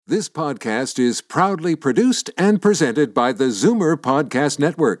This podcast is proudly produced and presented by the Zoomer Podcast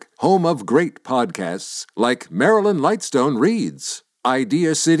Network, home of great podcasts like Marilyn Lightstone Reads,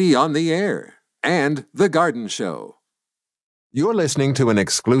 Idea City on the Air, and The Garden Show. You're listening to an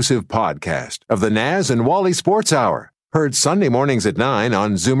exclusive podcast of the Naz and Wally Sports Hour, heard Sunday mornings at 9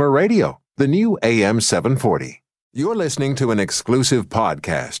 on Zoomer Radio, the new AM 740. You're listening to an exclusive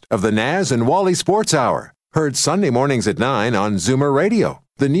podcast of the Naz and Wally Sports Hour, heard Sunday mornings at 9 on Zoomer Radio,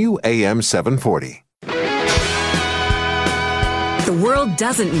 the new AM 740. The world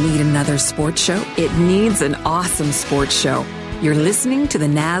doesn't need another sports show. It needs an awesome sports show. You're listening to the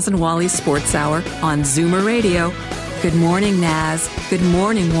Naz and Wally Sports Hour on Zoomer Radio. Good morning, Naz. Good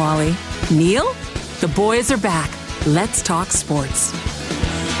morning, Wally. Neil, the boys are back. Let's talk sports.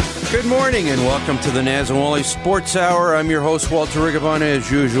 Good morning and welcome to the Naz and Wally Sports Hour. I'm your host, Walter Rigavana. As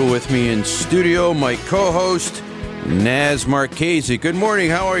usual, with me in studio, my co-host, Naz Marchese. Good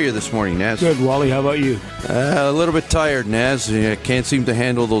morning. How are you this morning, Naz? Good, Wally. How about you? A little bit tired, Naz. I can't seem to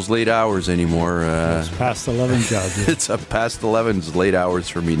handle those late hours anymore. It's past 11 job. Yeah. It's a past 11's late hours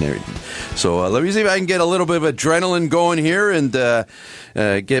for me. So let me see if I can get a little bit of adrenaline going here and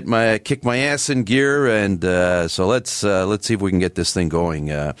kick my ass in gear. And so let's see if we can get this thing going.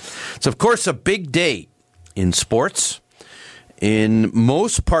 It's of course a big day in sports. In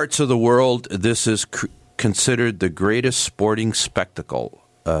most parts of the world, this is considered the greatest sporting spectacle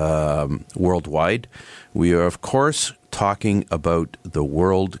worldwide. We are, of course, talking about the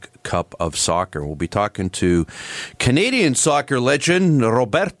World Cup of Soccer. We'll be talking to Canadian soccer legend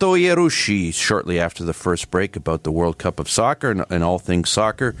Roberto Iarusci shortly after the first break about the World Cup of Soccer and all things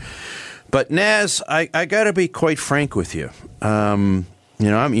soccer. But Naz, I got to be quite frank with you. You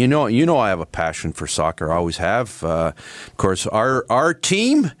know, I have a passion for soccer. I always have. Of course, our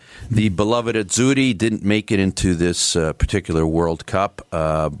team, the beloved Azzurri, didn't make it into this particular World Cup.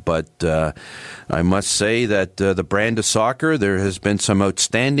 But I must say that the brand of soccer, there has been some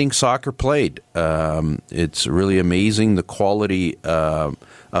outstanding soccer played. It's really amazing the quality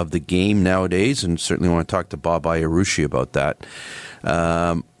of the game nowadays, and certainly want to talk to Bob Iarusci about that.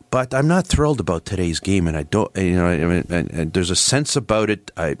 But I'm not thrilled about today's game, and I don't. And there's a sense about it.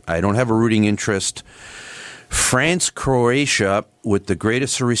 I don't have a rooting interest. France, Croatia, with the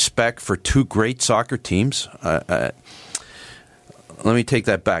greatest respect for two great soccer teams. Let me take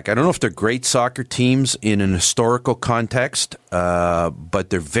that back. I don't know if they're great soccer teams in an historical context, but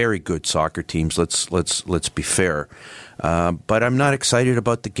they're very good soccer teams. Let's be fair. But I'm not excited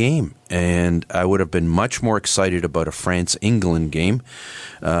about the game, and I would have been much more excited about a France-England game.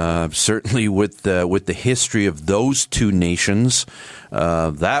 Certainly, with the history of those two nations,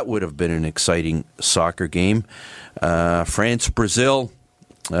 that would have been an exciting soccer game. France-Brazil,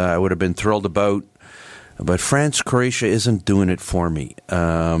 I would have been thrilled about, but France-Croatia isn't doing it for me.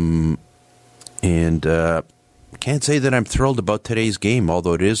 Can't say that I'm thrilled about today's game,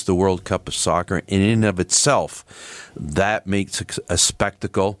 although it is the World Cup of Soccer. In and of itself, that makes a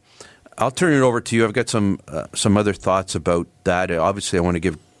spectacle. I'll turn it over to you. I've got some other thoughts about that. Obviously, I want to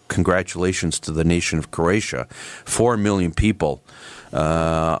give congratulations to the nation of Croatia. 4 million people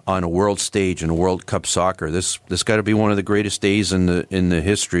on a world stage in a World Cup Soccer. This got to be one of the greatest days in the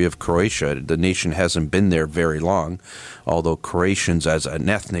history of Croatia. The nation hasn't been there very long, although Croatians as an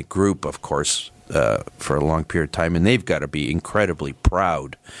ethnic group, of course, for a long period of time, and they've got to be incredibly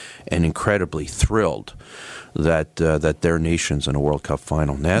proud and incredibly thrilled that their nation's in a World Cup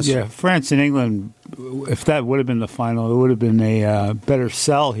final. Naz? Yeah, France and England, if that would have been the final, it would have been a better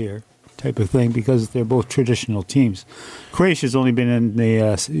sell here type of thing because they're both traditional teams. Croatia's only been in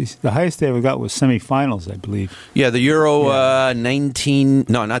the highest they ever got was semifinals, I believe. Yeah, the Euro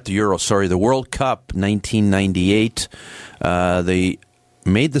the World Cup 1998. They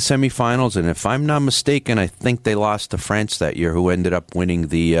made the semifinals, and if I'm not mistaken, I think they lost to France that year, who ended up winning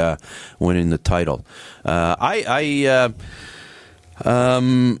the title.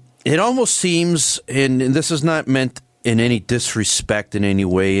 It almost seems, and this is not meant in any disrespect in any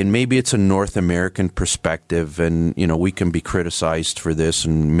way, and maybe it's a North American perspective, and we can be criticized for this,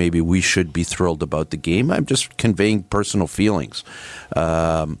 and maybe we should be thrilled about the game. I'm just conveying personal feelings.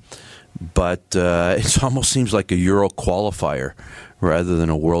 But it almost seems like a Euro qualifier rather than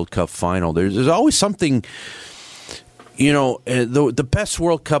a World Cup final. There's always something, the best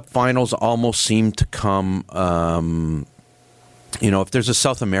World Cup finals almost seem to come, if there's a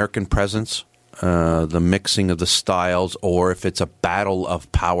South American presence, the mixing of the styles, or if it's a battle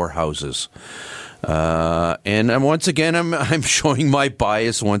of powerhouses. And once again, I'm showing my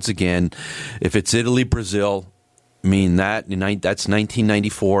bias once again. If it's Italy, Brazil, that's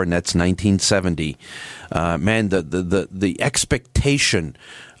 1994 and that's 1970. Man, the expectation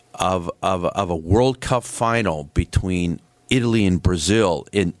of a World Cup final between Italy and Brazil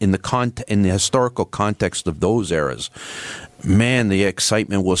in the historical context of those eras, man, the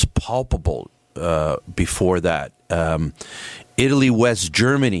excitement was palpable before that. Italy, West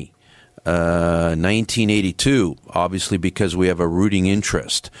Germany, 1982, obviously because we have a rooting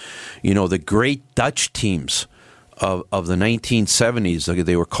interest. The great Dutch teams of the 1970s,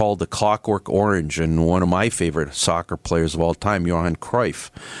 they were called the Clockwork Orange, and one of my favorite soccer players of all time, Johan Cruyff.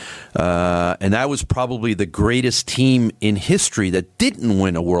 And that was probably the greatest team in history that didn't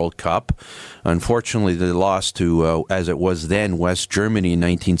win a World Cup. Unfortunately, they lost to, as it was then, West Germany in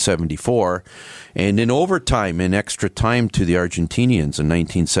 1974. And in overtime, in extra time, to the Argentinians in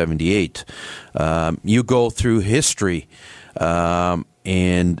 1978. You go through history, and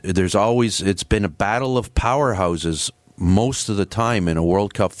it's been a battle of powerhouses most of the time in a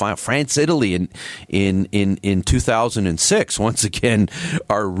World Cup final. France, Italy in 2006, once again,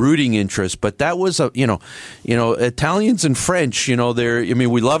 our rooting interest. But that was Italians and French.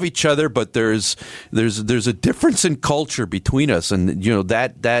 We love each other, but there's a difference in culture between us, and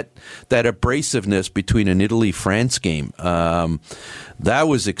that abrasiveness between an Italy-France game. That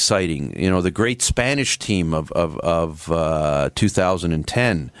was exciting. The great Spanish team of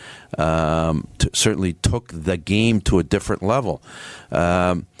 2010 certainly took the game to a different level.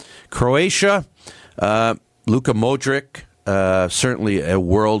 Croatia, Luka Modric, certainly a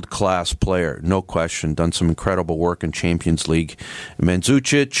world-class player, no question. Done some incredible work in Champions League.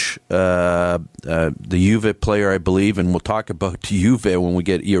 Mandzukic, the Juve player, I believe, and we'll talk about Juve when we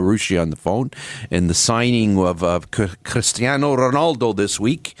get Iorusha on the phone, and the signing of Cristiano Ronaldo this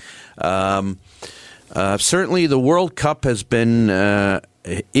week. Certainly the World Cup has been...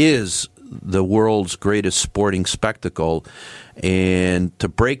 is the world's greatest sporting spectacle. And to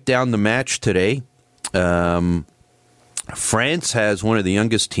break down the match today, France has one of the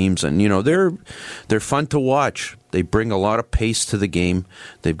youngest teams, and they're fun to watch. They bring a lot of pace to the game.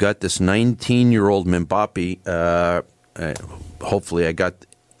 They've got this 19-year-old Mbappe. Hopefully, I got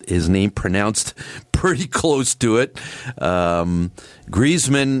his name pronounced pretty close to it.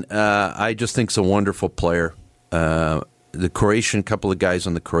 Griezmann, I just think, is a wonderful player. The Croatian, couple of guys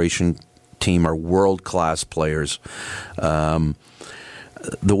on the Croatian team are world-class players. The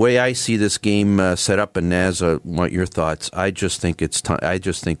way I see this game set up, and Naz, what your thoughts? I just think it's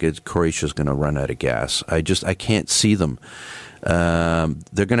Croatia's going to run out of gas. I can't see them.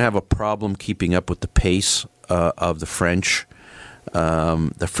 They're going to have a problem keeping up with the pace of the French.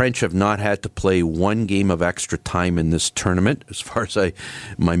 The French have not had to play one game of extra time in this tournament, as far as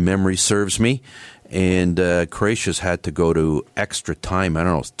my memory serves me. And Croatia's had to go to extra time, I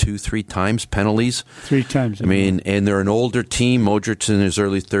don't know, 2-3 times, penalties. 3 times. And they're an older team. Modric's in his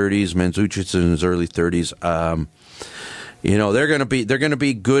early 30s, Mandzukic in his early 30s. They're going to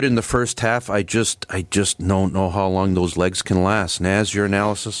be good in the first half. I just don't know how long those legs can last. Naz, your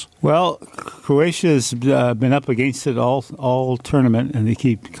analysis? Well, Croatia's been up against it all tournament, and they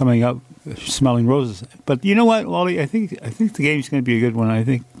keep coming up smelling roses. But you know what, Wally? I think the game's going to be a good one. I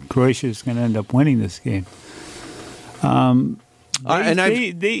think Croatia is going to end up winning this game.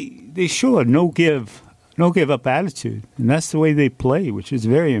 They show a no give up attitude, and that's the way they play, which is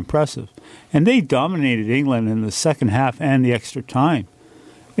very impressive. And they dominated England in the second half and the extra time.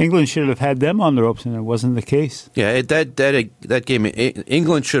 England should have had them on the ropes, and it wasn't the case. Yeah, that game,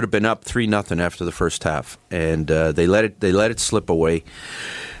 England should have been up 3-0 after the first half, and they let it slip away.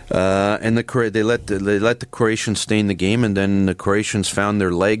 And they let the Croatians stay in the game, and then the Croatians found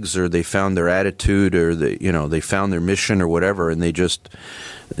their legs, or they found their attitude, or they found their mission, or whatever, and the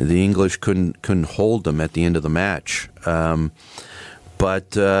English couldn't hold them at the end of the match.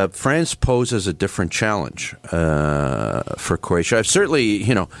 But France poses a different challenge for Croatia. I've certainly,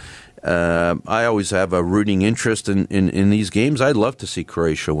 I always have a rooting interest in these games. I'd love to see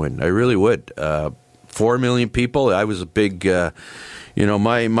Croatia win. I really would. 4 million people. I was a big.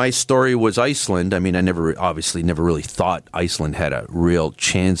 My story was Iceland. I mean, I never really thought Iceland had a real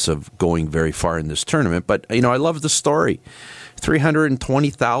chance of going very far in this tournament. But, I love the story.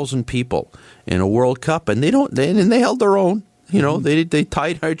 320,000 people in a World Cup, and they held their own. They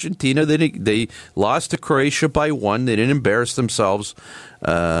tied Argentina. They lost to Croatia by 1. They didn't embarrass themselves.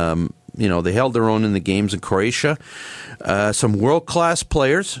 They held their own in the games in Croatia. Some world-class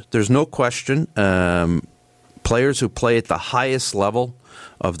players, there's no question. Players who play at the highest level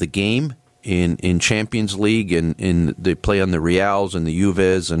of the game in Champions League, and they play on the Reals and the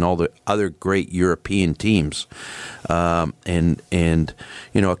Juves and all the other great European teams. And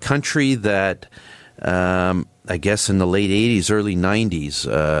a country that I guess in the late 80s, early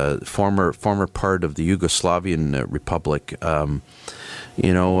 90s, former part of the Yugoslavian Republic.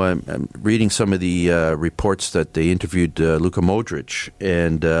 I'm reading some of the reports that they interviewed Luka Modric,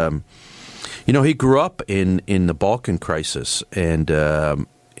 and he grew up in the Balkan crisis, and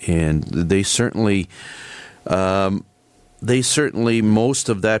they certainly most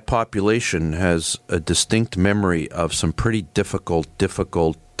of that population has a distinct memory of some pretty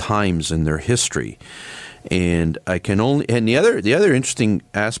difficult times in their history. And the other interesting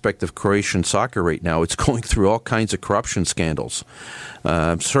aspect of Croatian soccer right now, it's going through all kinds of corruption scandals.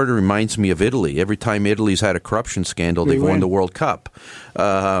 Sort of reminds me of Italy. Every time Italy's had a corruption scandal, they've won the World Cup.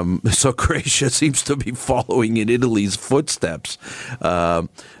 So Croatia seems to be following in Italy's footsteps.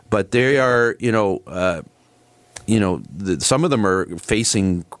 But they are, some of them are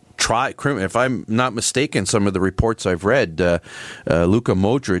facing if I'm not mistaken, some of the reports I've read, Luka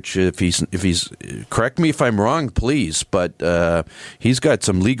Modric, if he's correct me if I'm wrong, please, but he's got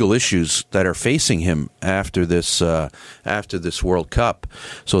some legal issues that are facing him after this World Cup.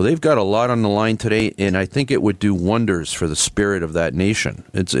 So they've got a lot on the line today, and I think it would do wonders for the spirit of that nation.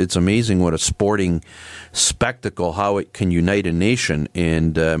 It's amazing what a sporting spectacle, how it can unite a nation,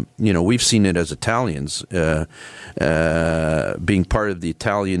 and we've seen it as Italians, being part of the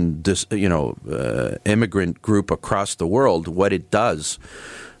Italian immigrant group across the world, what it does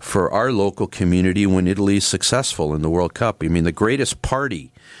for our local community when Italy is successful in the World Cup. I mean, the greatest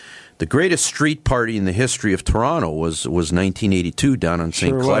street party in the history of Toronto was 1982 down on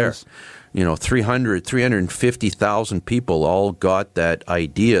St. Clair. 350,000 people all got that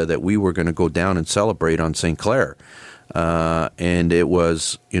idea that we were going to go down and celebrate on St. Clair. And it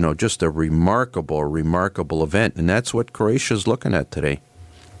was, just a remarkable event. And that's what Croatia's looking at today.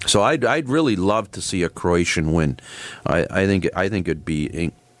 So I'd really love to see a Croatian win. I think it'd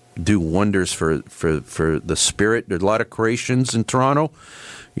do wonders for the spirit. There's a lot of Croatians in Toronto.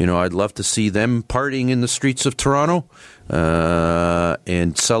 I'd love to see them partying in the streets of Toronto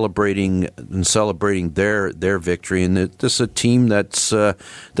and celebrating their victory. And this is a team that's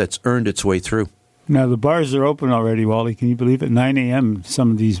earned its way through. Now the bars are open already, Wally. Can you believe it? 9 a.m.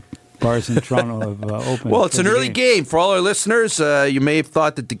 Some of these bars in Toronto have opened. Well, it's an early game. For all our listeners, you may have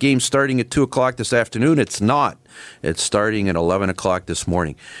thought that the game's starting at 2 o'clock this afternoon. It's not. It's starting at 11 o'clock this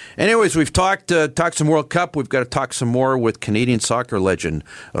morning. Anyways, we've talked some World Cup. We've got to talk some more with Canadian soccer legend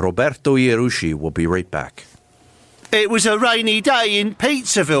Roberto Iarusci. We'll be right back. It was a rainy day in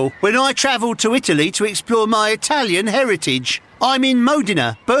Pizzaville when I travelled to Italy to explore my Italian heritage. I'm in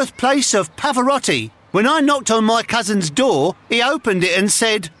Modena, birthplace of Pavarotti. When I knocked on my cousin's door, he opened it and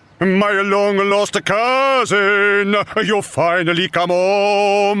said, "My long-lost cousin, you finally come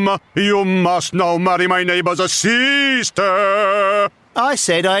home. You must now marry my neighbour's sister." I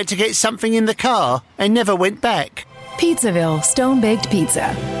said I had to get something in the car and never went back. Pizzaville Stone-Baked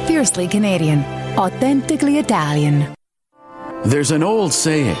Pizza. Fiercely Canadian. Authentically Italian. There's an old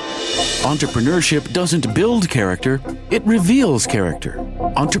saying, entrepreneurship doesn't build character, it reveals character.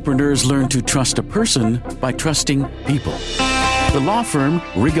 Entrepreneurs learn to trust a person by trusting people. The law firm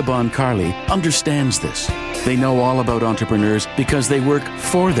Rigabon Carly understands this. They know all about entrepreneurs because they work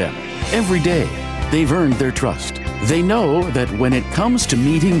for them every day. They've earned their trust. They know that when it comes to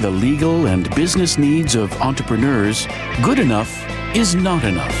meeting the legal and business needs of entrepreneurs, good enough is not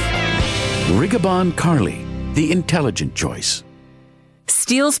enough. Rigabon Carly, the intelligent choice.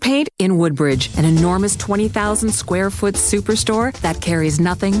 Steele's Paint in Woodbridge, an enormous 20,000 square foot superstore that carries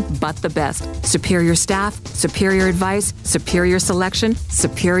nothing but the best. Superior staff, superior advice, superior selection,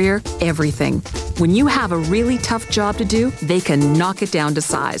 superior everything. When you have a really tough job to do, they can knock it down to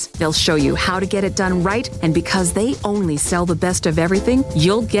size. They'll show you how to get it done right, and because they only sell the best of everything,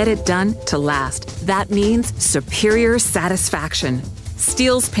 you'll get it done to last. That means superior satisfaction.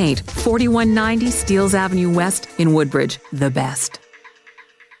 Steele's Paint, 4190 Steeles Avenue West in Woodbridge. The best.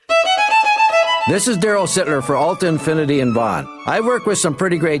 This is Daryl Sittler for Alta Infinity in Vaughan. I've worked with some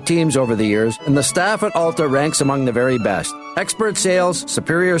pretty great teams over the years, and the staff at Alta ranks among the very best. Expert sales,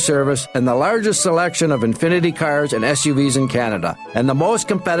 superior service, and the largest selection of Infinity cars and SUVs in Canada, and the most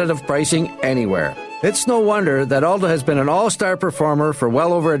competitive pricing anywhere. It's no wonder that Alta has been an all-star performer for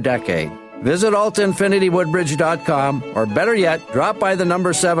well over a decade. Visit AltaInfinityWoodbridge.com, or better yet, drop by the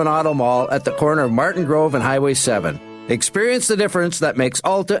number 7 Auto Mall at the corner of Martin Grove and Highway 7. Experience the difference that makes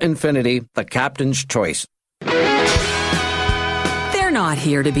Alta Infinity the captain's choice. They're not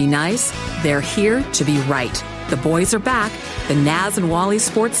here to be nice. They're here to be right. The boys are back. The Naz and Wally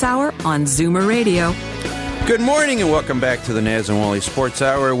Sports Hour on Zoomer Radio. Good morning and welcome back to the Naz and Wally Sports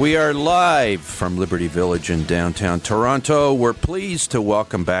Hour. We are live from Liberty Village in downtown Toronto. We're pleased to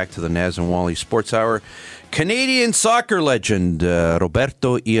welcome back to the Naz and Wally Sports Hour Canadian soccer legend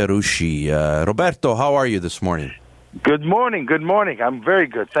Roberto Iarusci. Roberto, how are you this morning? Good morning. Good morning. I'm very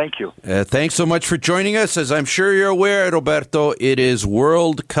good. Thank you. Thanks so much for joining us. As I'm sure you're aware, Roberto, it is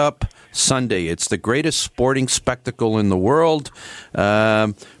World Cup Sunday. It's the greatest sporting spectacle in the world.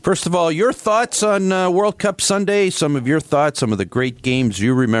 First of all, your thoughts on World Cup Sunday, some of your thoughts, some of the great games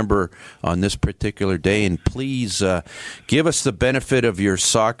you remember on this particular day, and please give us the benefit of your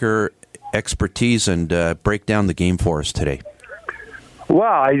soccer expertise and break down the game for us today. Well,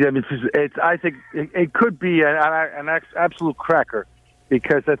 I think it could be an absolute cracker,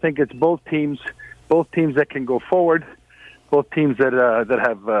 because I think it's both teams that can go forward, both teams that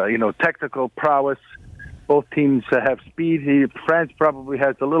have technical prowess, both teams that have speed. France probably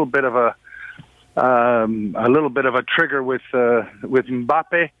has a little bit of a trigger with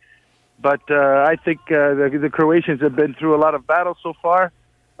Mbappe, but I think the Croatians have been through a lot of battles so far.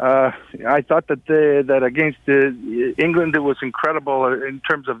 I thought that against England, it was incredible in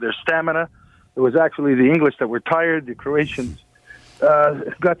terms of their stamina. It was actually the English that were tired. The Croatians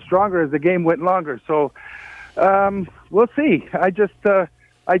got stronger as the game went longer. So we'll see. I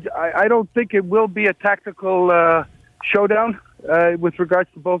don't think it will be a tactical showdown with regards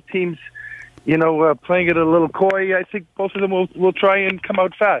to both teams. Playing it a little coy. I think both of them will try and come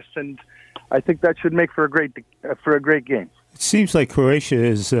out fast, and I think that should make for a great game. It seems like Croatia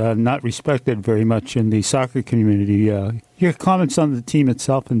is not respected very much in the soccer community. Your comments on the team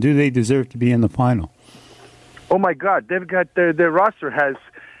itself, and do they deserve to be in the final? Oh my God, they've got their roster has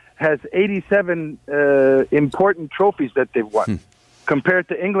 87 important trophies that they've won, compared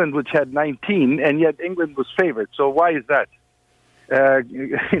to England, which had 19, and yet England was favored. So why is that?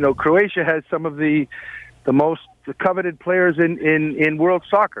 Croatia has some of the most coveted players in world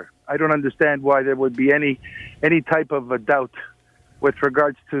soccer. I don't understand why there would be any type of a doubt with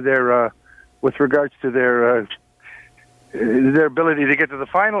regards to their ability to get to the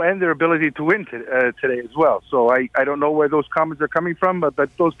final and their ability to win today as well. So I don't know where those comments are coming from,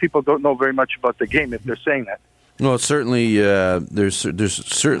 but those people don't know very much about the game if they're saying that. Well, certainly there's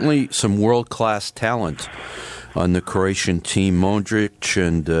certainly some world-class talent on the Croatian team. Modric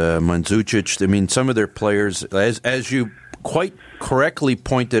and Mandzukic. I mean, some of their players, as you quite correctly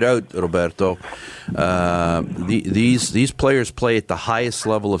pointed out, Roberto, these players play at the highest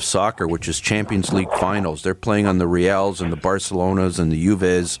level of soccer, which is Champions League finals. They're playing on the Reals and the Barcelonas and the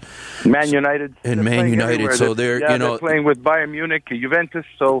Juves, Man United, and Man United. So they're playing with Bayern Munich, Juventus.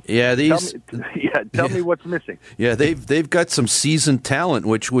 So tell me what's missing. Yeah, they've got some seasoned talent,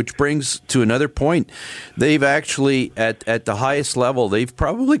 which brings to another point. They've actually at the highest level, they've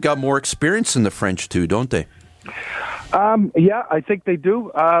probably got more experience than the French too, don't they? Yeah, I think they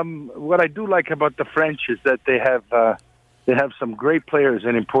do. What I do like about the French is that they have some great players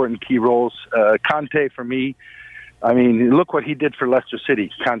in important key roles. Conte, for me, I mean, look what he did for Leicester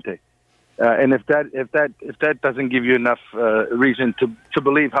City, Conte. And if that doesn't give you enough reason to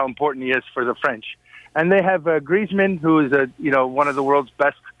believe how important he is for the French, and they have Griezmann, who is one of the world's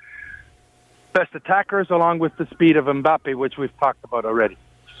best attackers, along with the speed of Mbappe, which we've talked about already.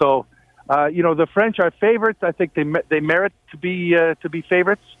 So. The French are favorites. I think they merit to be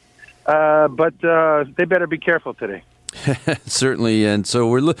favorites, but they better be careful today. Certainly, and so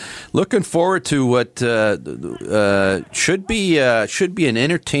we're looking forward to what should be an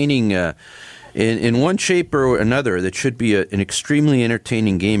entertaining. In one shape or another, that should be an extremely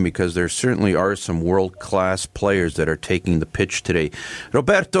entertaining game, because there certainly are some world-class players that are taking the pitch today.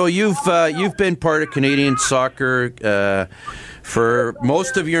 Roberto, you've been part of Canadian soccer for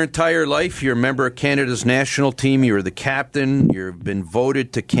most of your entire life. You're a member of Canada's national team. You were the captain. You've been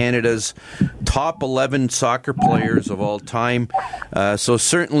voted to Canada's top 11 soccer players of all time. So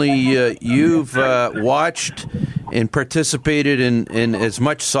certainly you've watched and participated in as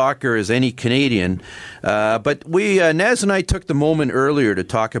much soccer as any Canadian. But Naz and I took the moment earlier to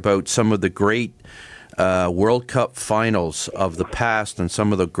talk about some of the great World Cup finals of the past and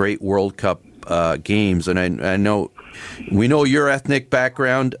some of the great World Cup games. And I know we know your ethnic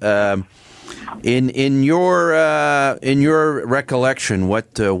background. In your recollection,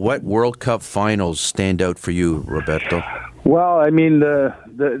 what World Cup finals stand out for you, Roberto? Well, I mean, the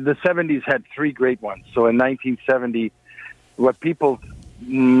 70s had three great ones. So in 1970, what people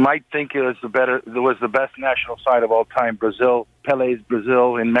might think was the best national side of all time, Brazil, Pelé's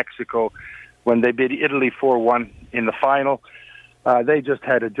Brazil in Mexico, when they beat Italy 4-1 in the final. They just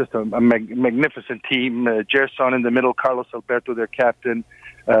had a magnificent team. Gerson in the middle, Carlos Alberto, their captain,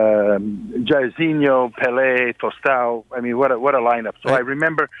 Jairzinho, Pelé, Tostão. I mean, what a lineup! So I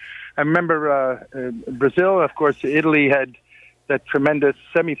remember Brazil. Of course, Italy had that tremendous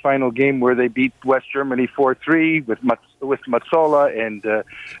semifinal game where they beat West Germany 4-3 with Mazzola and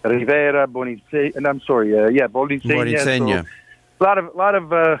Rivera, Boninsegna. Boninsegna. So, a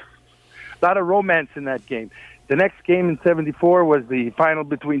lot of romance in that game. The next game in '74 was the final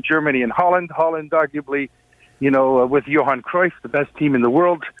between Germany and Holland. Holland, arguably, with Johan Cruyff, the best team in the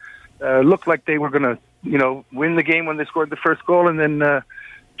world, looked like they were going to, win the game when they scored the first goal, and then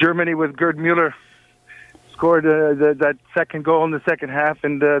Germany with Gerd Müller scored that second goal in the second half,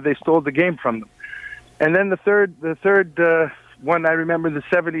 and they stole the game from them. And then the third one, I remember the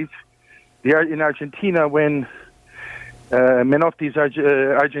 '70s, in Argentina when Menotti's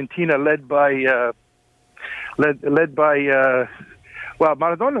Argentina led by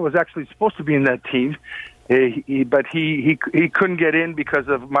Maradona was actually supposed to be in that team, but he couldn't get in because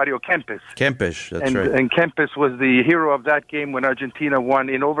of Mario Kempes. Kempes, that's right. And Kempes was the hero of that game when Argentina won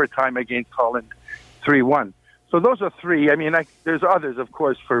in overtime against Holland 3-1. So those are three. I mean, there's others, of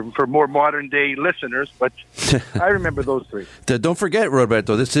course, for more modern-day listeners, but I remember those three. Don't forget,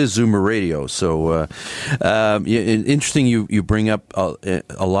 Roberto, this is Zoomer Radio. So interesting you bring up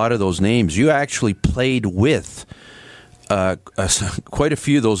a lot of those names. You actually played with quite a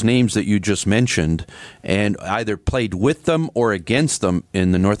few of those names that you just mentioned, and either played with them or against them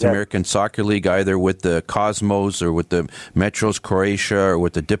in the North American Soccer League, either with the Cosmos or with the Metros Croatia or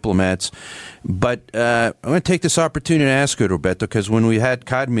with the Diplomats. But I'm going to take this opportunity to ask you, Roberto, because when we had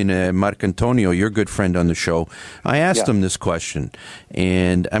Carmine Marcantonio, your good friend, on the show, I asked him this question,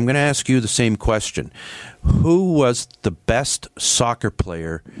 and I'm going to ask you the same question. Who was the best soccer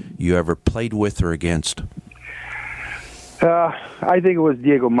player you ever played with or against? I think it was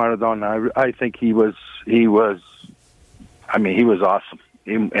Diego Maradona. I think he was awesome,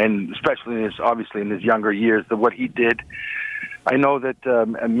 and especially in his younger years, what he did. I know that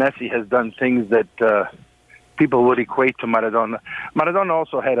Messi has done things that people would equate to Maradona. Maradona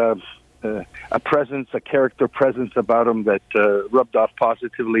also had a presence, a character presence about him that rubbed off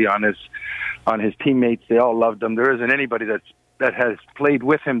positively on his teammates. They all loved him. There isn't anybody that has played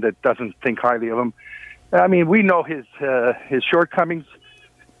with him that doesn't think highly of him. I mean, we know his shortcomings,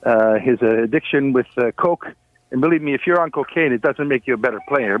 his addiction with coke. And believe me, if you're on cocaine, it doesn't make you a better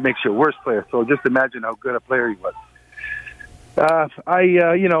player. It makes you a worse player. So just imagine how good a player he was.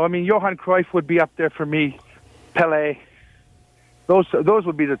 Johan Cruyff would be up there for me. Pelé. Those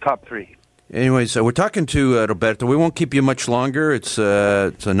would be the top three. Anyways, we're talking to Roberto. We won't keep you much longer. It's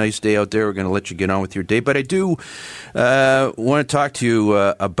a nice day out there. We're going to let you get on with your day. But I do want to talk to you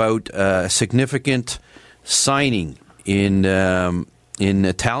about a significant signing in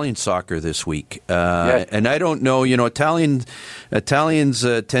Italian soccer this week. And I don't know, Italians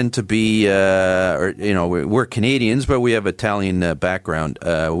tend to be, we're Canadians, but we have Italian background.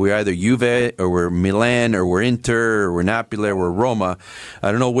 We're either Juve or we're Milan or we're Inter or we're Napoli or we're Roma. I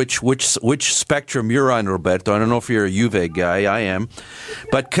don't know which spectrum you're on, Roberto. I don't know if you're a Juve guy. I am.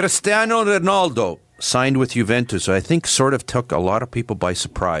 But Cristiano Ronaldo signed with Juventus, I think sort of took a lot of people by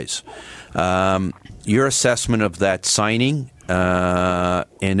surprise. Your assessment of that signing,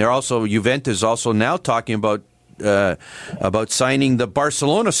 and they're also Juventus also now talking about signing the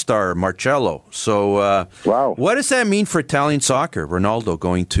Barcelona star Marcelo. So, wow, what does that mean for Italian soccer? Ronaldo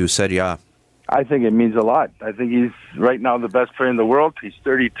going to Serie A. I think it means a lot. I think he's right now the best player in the world. He's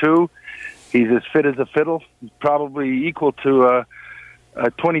 32. He's as fit as a fiddle, probably equal to a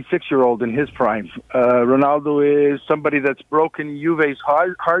 26-year-old in his prime. Ronaldo is somebody that's broken Juve's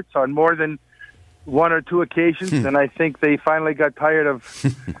hearts on more than one or two occasions, and I think they finally got tired of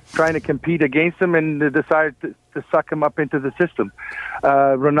trying to compete against him and decided to suck him up into the system.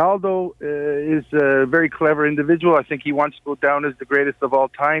 Ronaldo is a very clever individual. I think he wants to go down as the greatest of all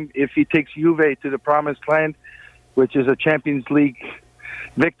time. If he takes Juve to the promised land, which is a Champions League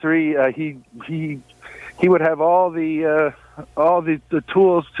victory, he would have all the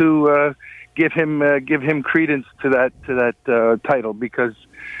tools to give him credence to that title, because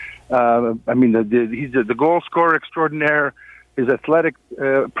he's the goal scorer extraordinaire, his athletic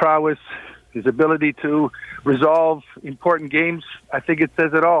prowess, his ability to resolve important games. I think it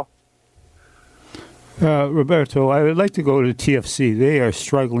says it all. Roberto, I would like to go to TFC. They are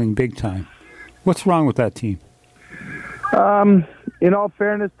struggling big time. What's wrong with that team? In all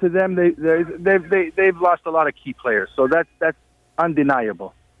fairness to them, they've lost a lot of key players, so that's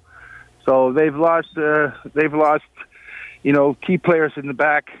undeniable. So they've lost key players in the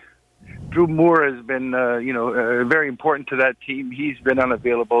back. Drew Moore has been very important to that team. He's been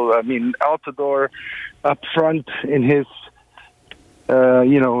unavailable. I mean, Altidore up front in his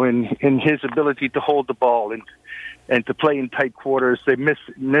in his ability to hold the ball and to play in tight quarters. They miss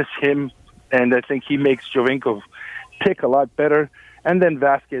him, and I think he makes Giovinco pick a lot better, and then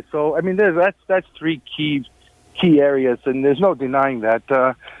Vasquez. So I mean, that's three key areas, and there's no denying that.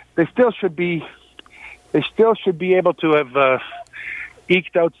 They still should be able to have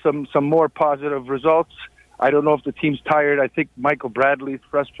eked out some more positive results. I don't know if the team's tired. I think Michael Bradley is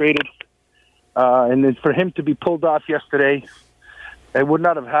frustrated, and then for him to be pulled off yesterday, it would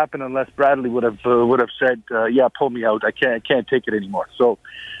not have happened unless Bradley would have said, "Yeah, pull me out. I can't take it anymore." So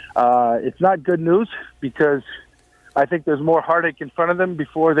it's not good news because I think there's more heartache in front of them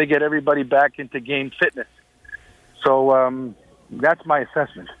before they get everybody back into game fitness. So that's my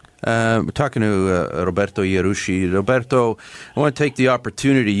assessment. We're talking to Roberto Iarusci. Roberto, I want to take the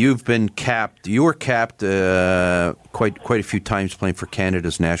opportunity. You've been capped. You were capped quite a few times playing for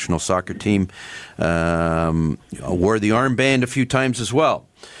Canada's national soccer team. Wore the armband a few times as well.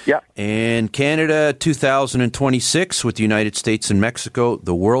 Yeah. And Canada 2026 with the United States and Mexico,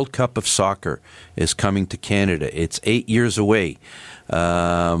 the World Cup of Soccer is coming to Canada. It's 8 years away.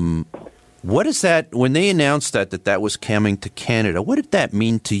 What is that, when they announced that was coming to Canada, what did that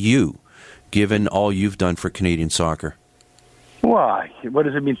mean to you, given all you've done for Canadian soccer? Well, what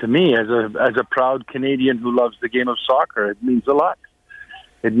does it mean to me as a proud Canadian who loves the game of soccer? It means a lot.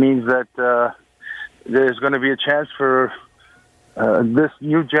 It means that there's going to be a chance for this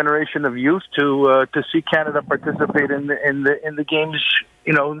new generation of youth to see Canada participate in the game's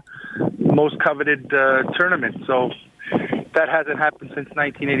most coveted tournament. So that hasn't happened since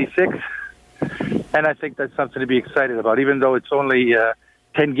 1986. And I think that's something to be excited about. Even though it's only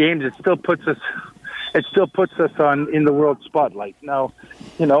 10 games, it still puts us in the world spotlight. Now,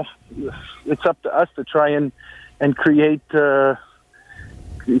 it's up to us to try and create the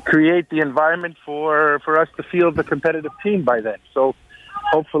environment for us to field the competitive team by then. So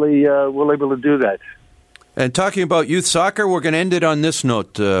hopefully we'll be able to do that. And talking about youth soccer, we're going to end it on this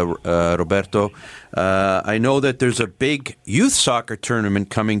note, Roberto. I know that there's a big youth soccer tournament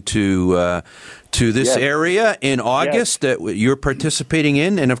coming to this area in August that you're participating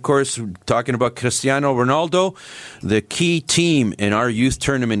in. And, of course, talking about Cristiano Ronaldo, the key team in our youth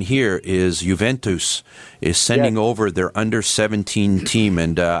tournament here is Juventus, is sending over their under-17 team.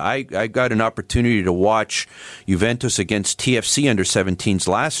 And I got an opportunity to watch Juventus against TFC under-17s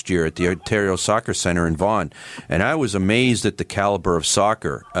last year at the Ontario Soccer Centre in Vaughan. And I was amazed at the caliber of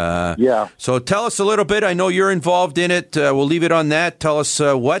soccer. So tell us a little bit. I know you're involved in it. We'll leave it on that. Tell us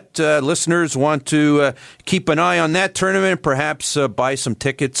what listeners want to keep an eye on that tournament, perhaps buy some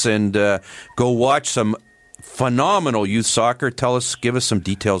tickets and go watch some phenomenal youth soccer. Give us some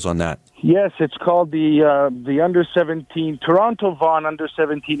details on that. Yes, it's called the Under-17 Toronto Vaughan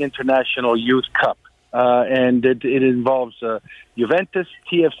Under-17 International Youth Cup, and it involves Juventus,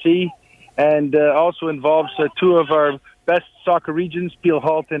 TFC, and also involves two of our best soccer regions, Peel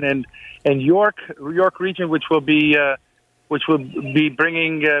Halton and York region, which will be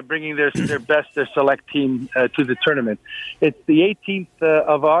bringing their select team to the tournament. It's the 18th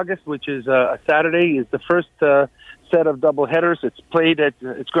of August, which is a Saturday. Is the first set of double headers. It's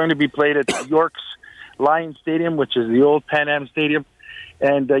going to be played at York's Lions Stadium, which is the old Pan Am Stadium,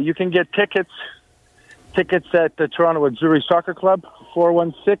 and you can get tickets at the Toronto Azzurri Soccer Club,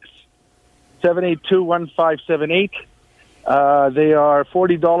 416-782-1578. They are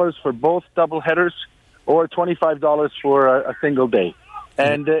 $40 for both double headers, or $25 for a single day.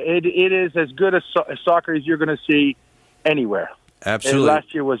 And it is as good a soccer as you're going to see anywhere. Absolutely. And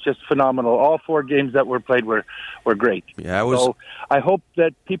last year was just phenomenal. All four games that were played were great. Yeah, So I hope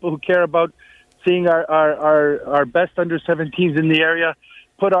that people who care about seeing our best under-17s in the area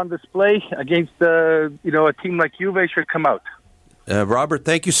put on display against a team like Juve should come out. Robert,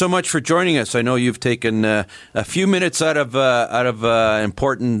 thank you so much for joining us. I know you've taken a few minutes out of an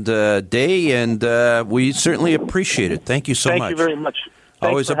important day, and we certainly appreciate it. Thank you so much. Thank you very much.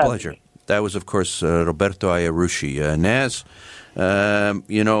 Always a pleasure. That was, of course, Roberto Iarusci. Naz, the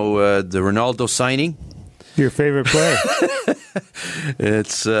Ronaldo signing. Your favorite player?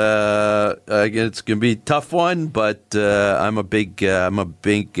 It's going to be a tough one, but I'm a big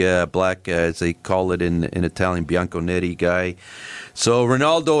black, as they call it in Italian, bianconeri guy. So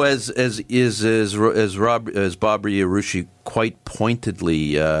Ronaldo, as Bob Iarusci quite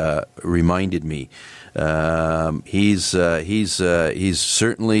pointedly reminded me, he's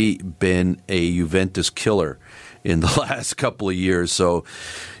certainly been a Juventus killer in the last couple of years. So,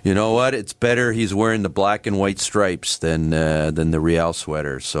 you know what? It's better he's wearing the black and white stripes than the Real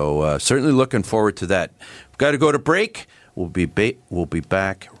sweater. So, certainly looking forward to that. We've got to go to break. We'll be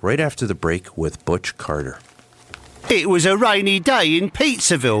back right after the break with Butch Carter. It was a rainy day in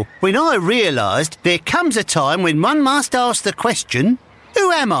Pizzaville when I realised there comes a time when one must ask the question,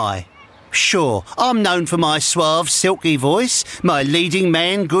 who am I? Sure, I'm known for my suave, silky voice, my leading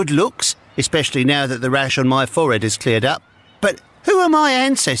man good looks, especially now that the rash on my forehead has cleared up. But who are my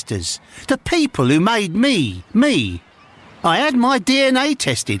ancestors? The people who made me. I had my DNA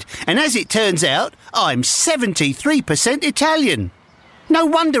tested, and as it turns out, I'm 73% Italian. No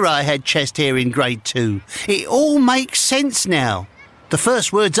wonder I had chest hair in grade 2. It all makes sense now. The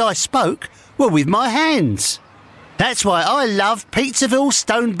first words I spoke were with my hands. That's why I love Pizzaville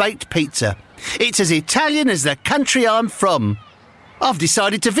Stone-Baked Pizza. It's as Italian as the country I'm from. I've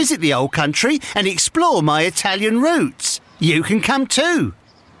decided to visit the old country and explore my Italian roots. You can come too.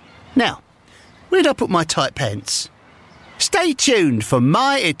 Now, where'd I put my tight pants? Stay tuned for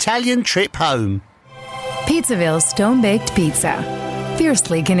my Italian trip home. Pizzaville Stone-Baked Pizza.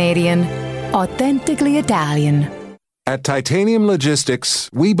 Fiercely Canadian. Authentically Italian. At Titanium Logistics,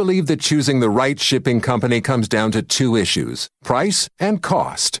 we believe that choosing the right shipping company comes down to two issues: price and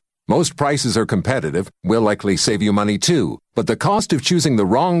cost. Most prices are competitive, will likely save you money too, but the cost of choosing the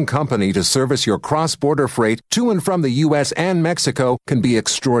wrong company to service your cross-border freight to and from the U.S. and Mexico can be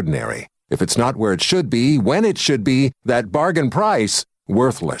extraordinary. If it's not where it should be, when it should be, that bargain price,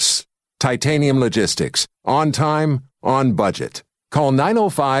 worthless. Titanium Logistics. On time, on budget. Call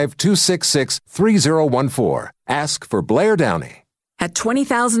 905-266-3014. Ask for Blair Downey. At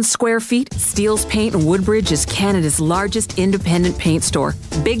 20,000 square feet, Steele's Paint in Woodbridge is Canada's largest independent paint store.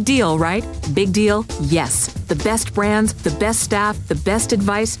 Big deal, right? Big deal? Yes. The best brands, the best staff, the best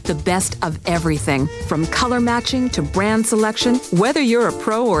advice, the best of everything. From color matching to brand selection, whether you're a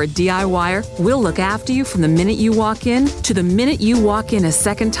pro or a DIYer, we'll look after you from the minute you walk in to the minute you walk in a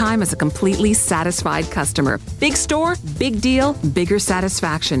second time as a completely satisfied customer. Big store, big deal, bigger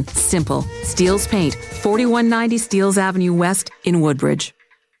satisfaction. Simple. Steele's Paint, 4190 Steeles Avenue West in Woodbridge.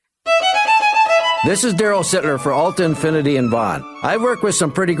 This is Daryl Sittler for Alta Infinity in Vaughan. I've worked with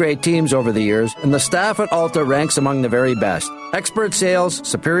some pretty great teams over the years, and the staff at Alta ranks among the very best. Expert sales,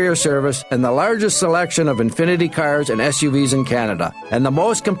 superior service, and the largest selection of Infinity cars and SUVs in Canada, and the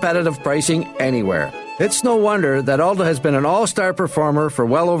most competitive pricing anywhere. It's no wonder that Alta has been an all-star performer for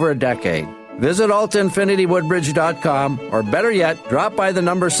well over a decade. Visit AltaInfinityWoodbridge.com, or better yet, drop by the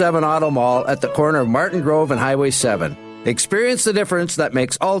number 7 Auto Mall at the corner of Martin Grove and Highway 7. Experience the difference that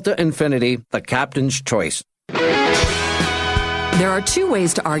makes Alta Infinity the captain's choice. There are two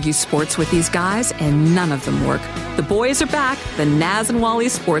ways to argue sports with these guys, and none of them work. The boys are back, the Naz and Wally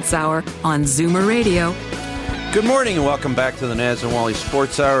Sports Hour on Zoomer Radio. Good morning and welcome back to the Naz and Wally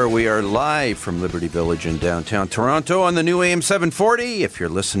Sports Hour. We are live from Liberty Village in downtown Toronto on the new AM 740. If you're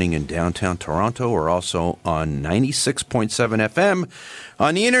listening in downtown Toronto, we're also on 96.7 FM.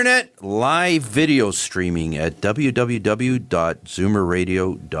 On the internet, live video streaming at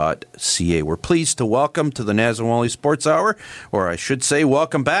www.zoomerradio.ca. We're pleased to welcome to the Naz and Wally Sports Hour, or I should say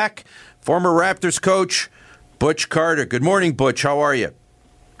welcome back, former Raptors coach Butch Carter. Good morning, Butch. How are you?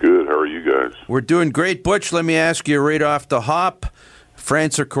 Good. How are you guys? We're doing great. Butch, let me ask you right off the hop,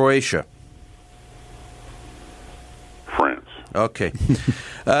 France or Croatia? France. Okay.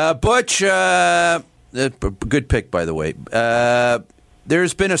 Butch, good pick, by the way.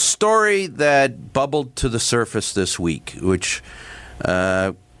 There's been a story that bubbled to the surface this week, which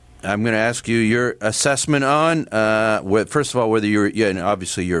I'm going to ask you your assessment on. First of all, whether and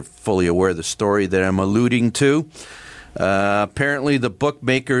obviously you're fully aware of the story that I'm alluding to. Apparently, the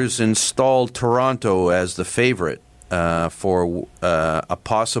bookmakers installed Toronto as the favorite for a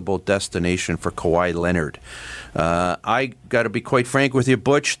possible destination for Kawhi Leonard. I got to be quite frank with you,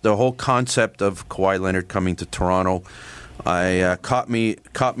 Butch. The whole concept of Kawhi Leonard coming to Toronto caught me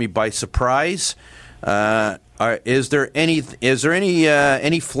by surprise. Is there any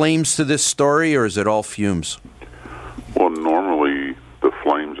flames to this story, or is it all fumes? Well, normally the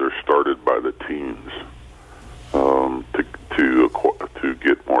flames are started by the teams. To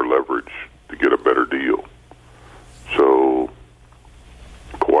get more leverage, to get a better deal. So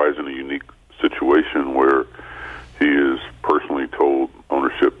Kawhi's in a unique situation where he has personally told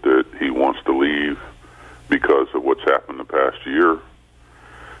ownership that he wants to leave because of what's happened the past year.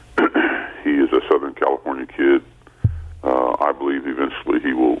 He is a Southern California kid. I believe eventually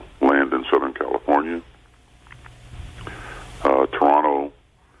he will land in Southern California. Toronto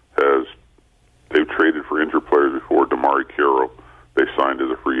they've traded for injured players before. Damari Carroll, they signed as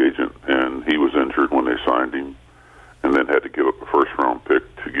a free agent, and he was injured when they signed him, and then had to give up a first-round pick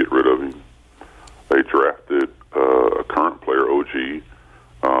to get rid of him. They drafted a current player, OG,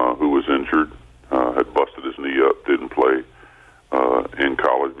 who was injured, had busted his knee up, didn't play in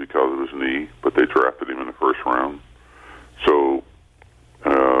college because of his knee, but they drafted him in the first round. So,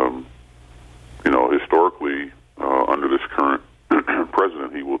 historically, under this current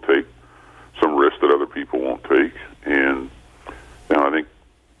president, he will take risk that other people won't take. And I think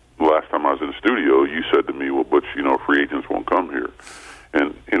the last time I was in the studio, you said to me, well, Butch, free agents won't come here.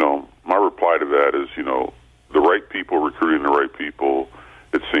 And, my reply to that is, the right people recruiting the right people,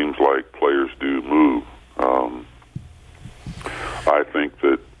 it seems like players do move. I think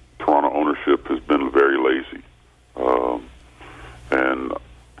that Toronto ownership has been very lazy. And,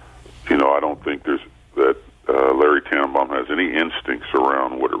 I don't think that Larry Tannenbaum has any instincts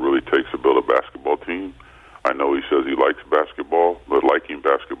around what it really takes to build a basketball team. I know he says he likes basketball, but liking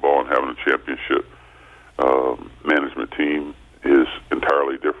basketball and having a championship management team is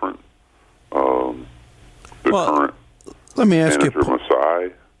entirely different. Current let me ask manager,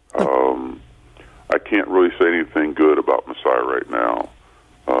 Masai, I can't really say anything good about Masai right now.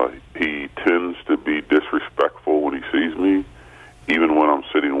 He tends to be disrespectful when he sees me. Even when I'm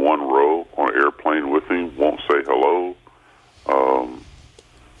sitting one row on an airplane with him, won't say hello.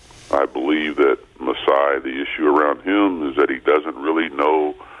 I believe that Masai, the issue around him is that he doesn't really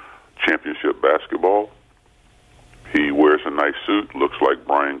know championship basketball. He wears a nice suit, looks like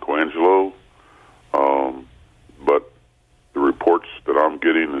Brian Colangelo. But the reports that I'm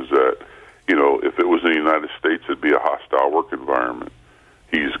getting is that, if it was in the United States, it'd be a hostile work environment.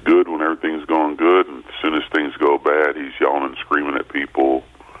 He's good when everything's going good, and as soon as things go bad, he's yelling and screaming at people.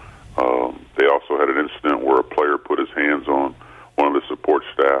 They also had an incident where a player put his hands on one of the support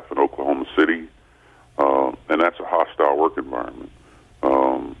staff in Oklahoma City, and that's a hostile work environment.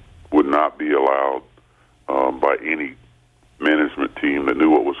 Would not be allowed by any management team that knew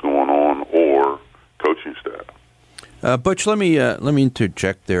what was going on or coaching staff. Butch, let me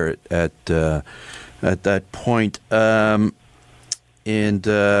interject there at that point.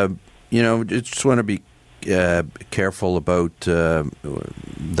 Just want to be careful about that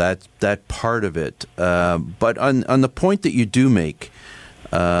part of it. But on the point that you do make,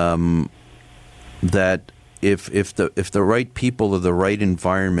 that if the right people or the right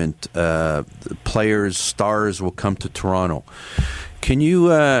environment, players, stars will come to Toronto. Can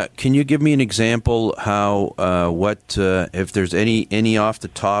you give me an example how if there's any off the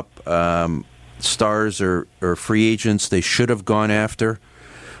top stars or free agents they should have gone after,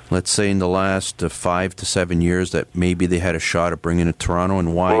 let's say in the last 5 to 7 years, that maybe they had a shot at bringing to Toronto,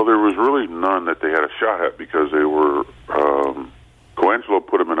 and why? Well, there was really none that they had a shot at because they were Colangelo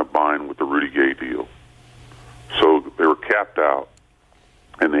put them in a bind with the Rudy Gay deal, so they were capped out,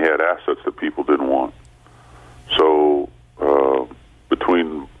 and they had assets that people didn't want. So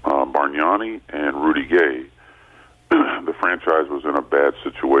between Bargnani and Rudy Gay, the franchise was in a bad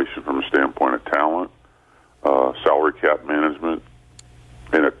situation from a standpoint of talent, salary cap management,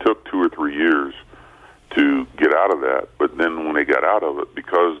 and it took 2 or 3 years to get out of that. But then when they got out of it,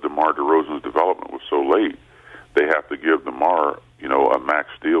 because DeMar DeRozan's development was so late, they have to give DeMar, a max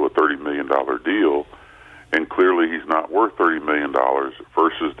deal, a $30 million deal, and clearly he's not worth $30 million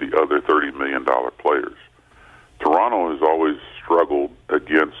versus the other $30 million players. Toronto has always struggled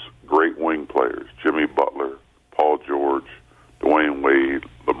against great wing players, Jimmy Butler, Paul George, Dwayne Wade,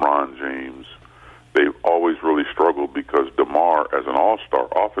 LeBron James. They've always really struggled because DeMar, as an all-star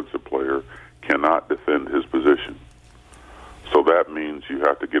offensive player, cannot defend his position. So that means you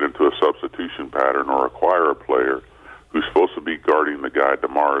have to get into a substitution pattern or acquire a player who's supposed to be guarding the guy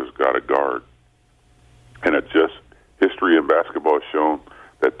DeMar has got to guard. And history in basketball has shown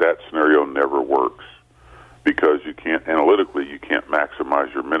that scenario never works because you can't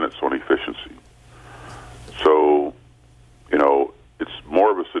maximize your minutes on efficiency. So, it's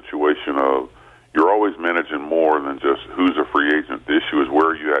more of a situation of you're always managing more than just who's a free agent. The issue is where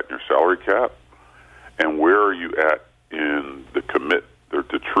are you at in your salary cap and where are you at in the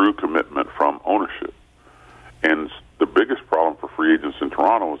true commitment from ownership. And the biggest problem for free agents in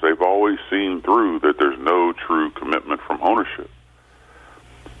Toronto is they've always seen through that there's no true commitment from ownership.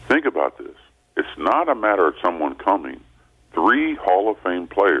 Think about this. It's not a matter of someone coming. 3 Hall of Fame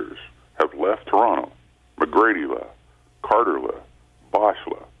players have left Toronto. McGrady left, Carter left, Bosh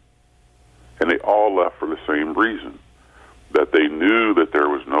left. And they all left for the same reason, that they knew that there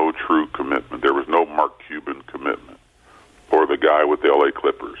was no true commitment. There was no Mark Cuban commitment or the guy with the L.A.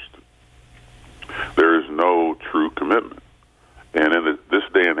 Clippers. There is no true commitment. And in this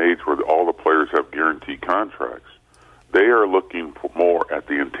day and age where all the players have guaranteed contracts, they are looking for more at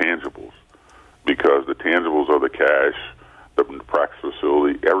the intangibles because the tangibles are the cash, the practice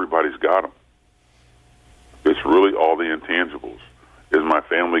facility, everybody's got them. It's really all the intangibles. Is my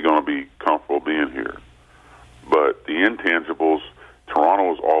family going to be comfortable being here? But the intangibles,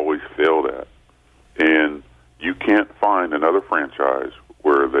 Toronto has always failed at. And you can't find another franchise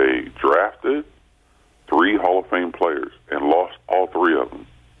where they drafted 3 Hall of Fame players and lost all 3 of them.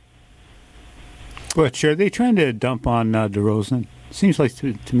 But are they trying to dump on DeRozan? Seems like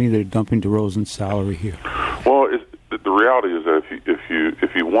to me they're dumping DeRozan's salary here. Well, the reality is that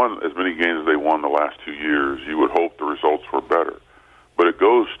if you won as many games as they won the last 2 years, you would hope the results were better. But it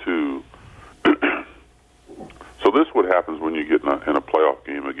goes to so this is what happens when you get in a playoff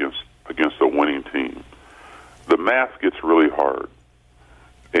game against a winning team. The math gets really hard,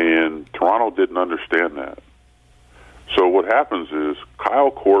 and Toronto didn't understand that. So what happens is Kyle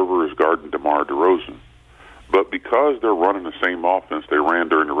Korver is guarding DeMar DeRozan, but because they're running the same offense they ran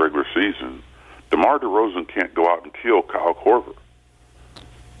during the regular season, DeMar DeRozan can't go out and kill Kyle Korver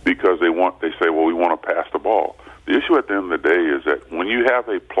because they say, well, we want to pass the ball. The issue at the end of the day is that when you have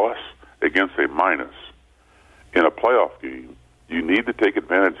a plus against a minus in a playoff game, you need to take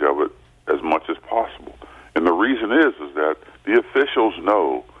advantage of it as much as possible. And the reason is that the officials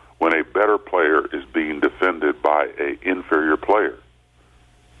know when a better player is being defended by an inferior player.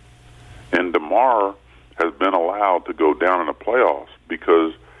 And DeMar has been allowed to go down in the playoffs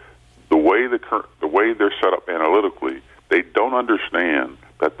because the way they're set up analytically, they don't understand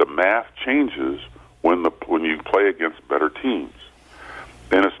that the math changes when you play against better teams.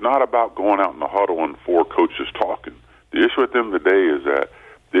 And it's not about going out in the huddle and 4 coaches talking. The issue at the end of the day is that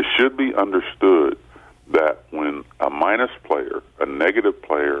this should be understood that when a minus player, a negative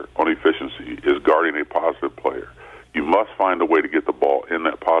player on efficiency is guarding a positive player, you must find a way to get the ball in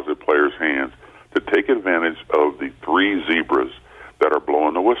that positive player's hands to take advantage of the 3 zebras that are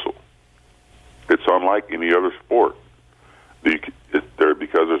blowing the whistle. It's unlike any other sport. Because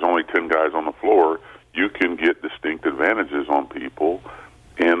there's only 10 guys on the floor, you can get distinct advantages on people.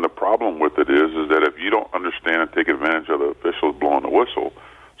 And the problem with it is that if you don't understand and take advantage of the officials blowing the whistle,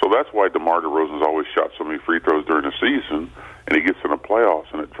 so that's why DeMar DeRozan's always shot so many free throws during the season, and he gets in the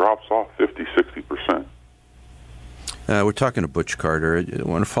playoffs, and it drops off 50, 60%. We're talking to Butch Carter. I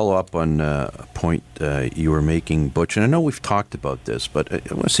want to follow up on a point you were making, Butch, and I know we've talked about this, but I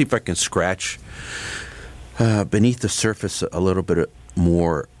want to see if I can scratch beneath the surface a little bit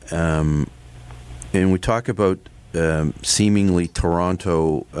more. And we talk about seemingly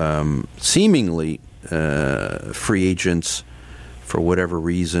Toronto, free agents, for whatever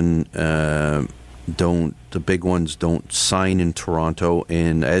reason, the big ones don't sign in Toronto.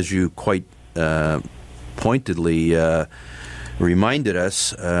 And as you quite pointedly reminded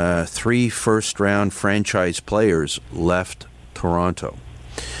us, 3 first-round franchise players left Toronto.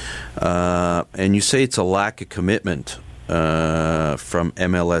 And you say it's a lack of commitment from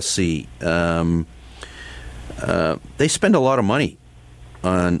MLSE. They spend a lot of money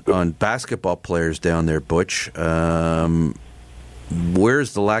on basketball players down there, Butch.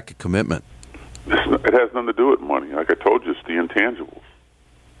 Where's the lack of commitment? It has nothing to do with money. Like I told you, it's the intangibles.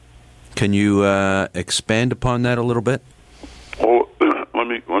 Can you expand upon that a little bit? Well, let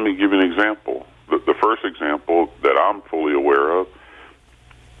me give you an example. The first example that I'm fully aware of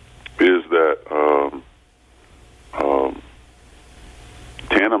is that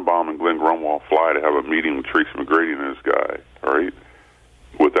Tannenbaum and Glenn Grunwald fly to have a meeting with Tracy McGrady and his guy, all right,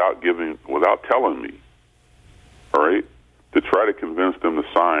 without telling me, all right, to try to convince them to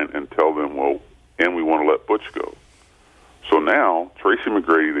sign and tell them, well, and we want to let Butch go. So now, Tracy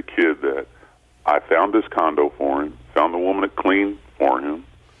McGrady, the kid that I found this condo for him, found the woman that cleaned for him,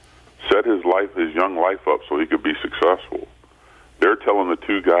 set his young life up so he could be successful. They're telling the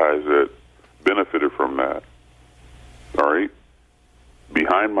 2 guys that benefited from that, all right,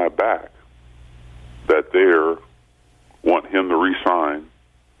 behind my back, that they want him to re-sign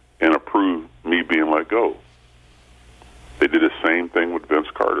and approve me being let go. They did the same thing with Vince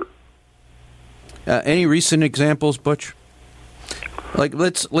Carter. Any recent examples, Butch? Like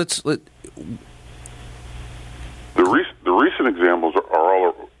let's. The recent examples are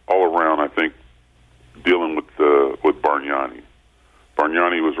all around. I think dealing with Bargnani.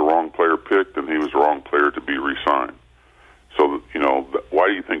 Bargnani was the wrong player picked, and he was the wrong player to be re-signed. So why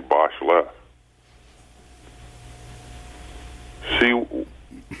do you think Bosch left? See,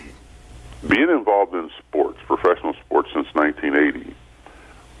 being involved in sports, professional sports, since 1980,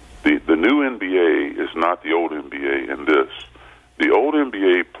 the new NBA is not the old NBA in this. The old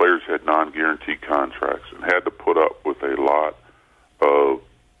NBA players had non-guaranteed contracts and had to put up with a lot of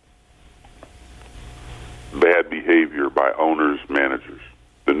bad behavior by owners, managers.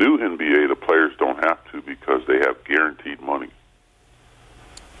 The new NBA, the players don't have to because they have guaranteed money.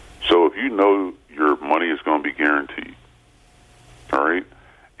 So if you know your money is going to be guaranteed, all right,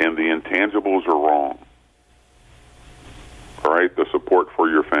 and the intangibles are wrong, all right, the support for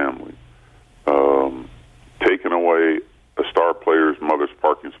your family, taking away a star player's mother's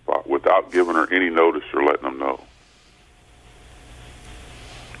parking spot without giving her any notice or letting them know.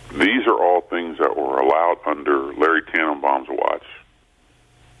 These are all things that were allowed under Larry Tannenbaum's watch.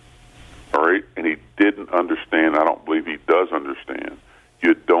 All right? And he didn't understand. I don't believe he does understand.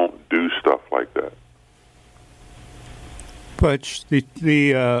 You don't do stuff like that. But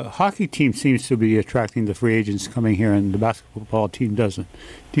the hockey team seems to be attracting the free agents coming here, and the basketball team doesn't.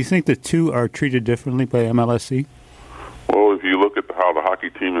 Do you think the two are treated differently by MLSE? Well, if you look at how the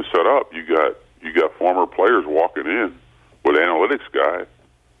hockey team is set up, you got former players walking in with an analytics guy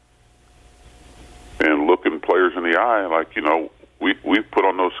and looking players in the eye like, we've put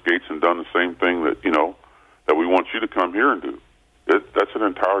on those skates and done the same thing that, that we want you to come here and do. That's an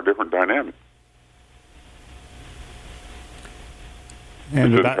entirely different dynamic.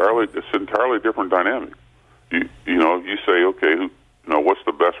 And it's entirely different dynamic. You say, okay, what's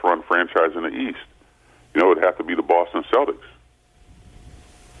the best run franchise in the East? It'd have to be the Boston Celtics.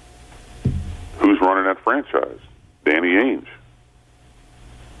 Who's running that franchise? Danny Ainge.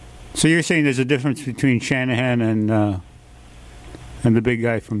 So you're saying there's a difference between Shanahan and the big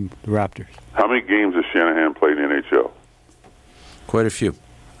guy from the Raptors? How many games has Shanahan played in the NHL? Quite a few.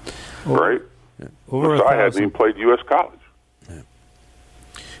 Right? Yeah. Over Masai hasn't even played U.S. college. Yeah.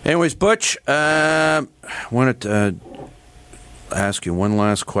 Anyways, Butch, I wanted to ask you one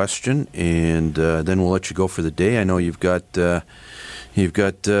last question, and then we'll let you go for the day. I know you've got some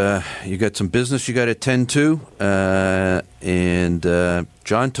business you got to attend to, and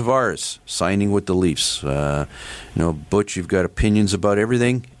John Tavares signing with the Leafs. Butch, you've got opinions about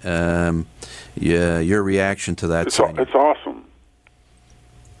everything. Your reaction to that? It's awesome.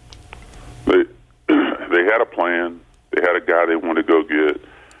 They had a plan. They had a guy they wanted to go get.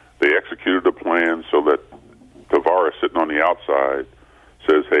 They executed the plan so that Tavares, sitting on the outside,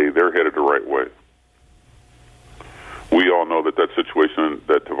 says, "Hey, they're headed the right way." We all know that situation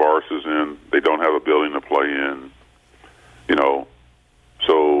that Tavares is in, they don't have a building to play in,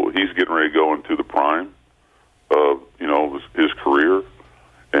 so he's getting ready to go into the prime of, his career,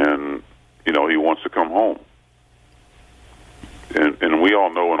 and, he wants to come home. And we all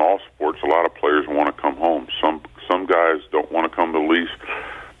know in all sports, a lot of players want to come home. Some guys don't want to come to the Leafs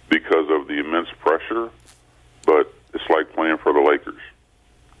because of the immense pressure, but it's like playing for the Lakers.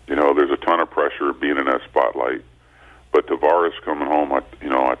 There's a ton of pressure being in that spotlight. But Tavares coming home, I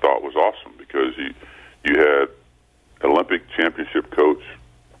thought was awesome because you had Olympic championship coach,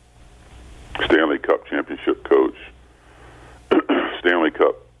 Stanley Cup championship coach, Stanley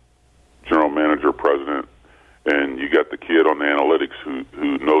Cup general manager, president, and you got the kid on the analytics who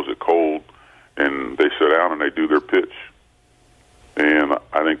knows it cold, and they sit down and they do their pitch. And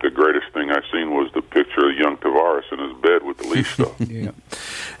I think the greatest thing I seen was the picture of young Tavares in his bed with the Leaf stuff. Yeah.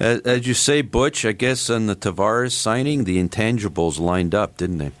 As you say, Butch, I guess on the Tavares signing, the intangibles lined up,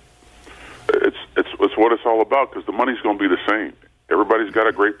 didn't they? It's what it's all about because the money's going to be the same. Everybody's got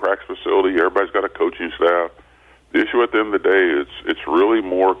a great practice facility. Everybody's got a coaching staff. The issue at the end of the day, it's really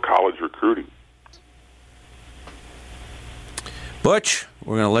more college recruiting. Butch,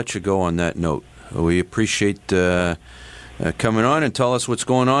 we're going to let you go on that note. We appreciate coming on and tell us what's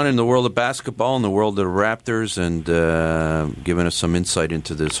going on in the world of basketball and the world of the Raptors and giving us some insight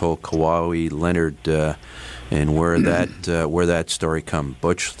into this whole Kawhi Leonard and where that story come.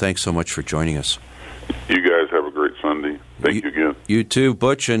 Butch, thanks so much for joining us. You guys have a great Sunday. Thank you again. You too,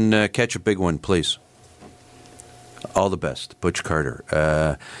 Butch, and catch a big one, please. All the best. Butch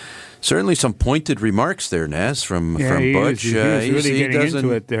Carter. Certainly some pointed remarks there, Naz, from Butch. He was really getting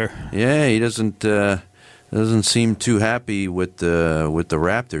into it there. Yeah, he doesn't seem too happy with the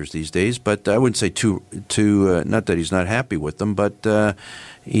Raptors these days. But I wouldn't say too not that he's not happy with them, but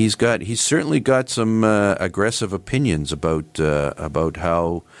he's certainly got some aggressive opinions about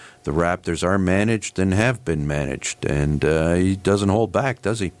how the Raptors are managed and have been managed, and he doesn't hold back,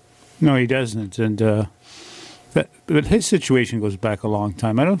 does he? No, he doesn't, and. But his situation goes back a long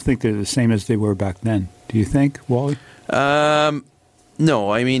time. I don't think they're the same as they were back then. Do you think, Wally?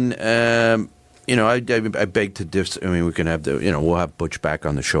 No, I mean, I beg to differ. I mean, we can have we'll have Butch back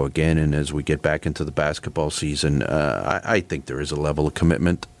on the show again, and as we get back into the basketball season, I think there is a level of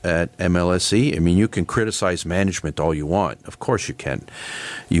commitment at MLSE. I mean, you can criticize management all you want. Of course you can.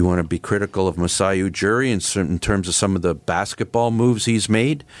 You want to be critical of Masai Ujiri in terms of some of the basketball moves he's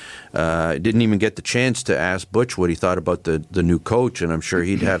made. I didn't even get the chance to ask Butch what he thought about the new coach, and I'm sure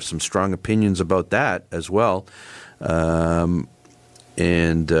he'd have some strong opinions about that as well. And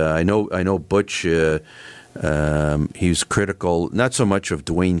I know Butch, he's critical not so much of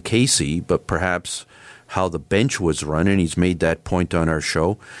Dwayne Casey, but perhaps how the bench was run, and he's made that point on our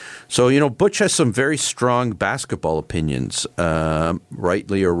show. So, Butch has some very strong basketball opinions,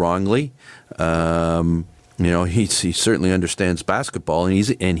 rightly or wrongly. He certainly understands basketball, and he's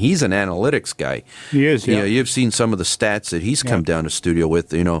an analytics guy. He is. Yeah. You've seen some of the stats that he's come down to studio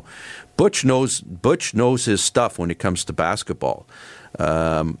with. Butch knows his stuff when it comes to basketball.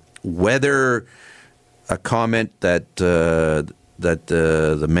 Whether a comment that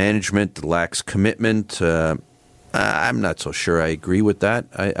the management lacks commitment, I'm not so sure I agree with that.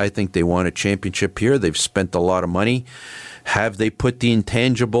 I think they won a championship here. They've spent a lot of money. Have they put the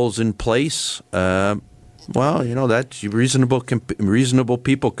intangibles in place? Well, that's reasonable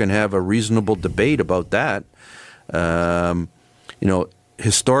people can have a reasonable debate about that.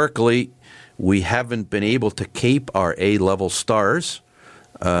 Historically, we haven't been able to keep our A-level stars,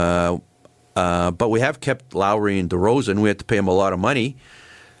 but we have kept Lowry and DeRozan. We had to pay them a lot of money.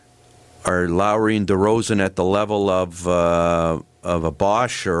 Are Lowry and DeRozan at the level of a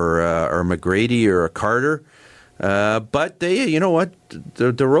Bosch or McGrady or a Carter? But they,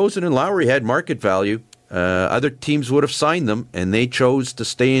 DeRozan and Lowry had market value. Other teams would have signed them, and they chose to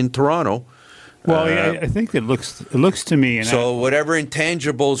stay in Toronto. Well, I think it looks to me. And whatever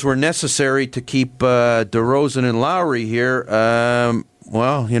intangibles were necessary to keep DeRozan and Lowry here,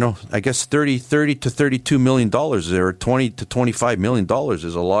 I guess $30 to $32 million or $20 to $25 million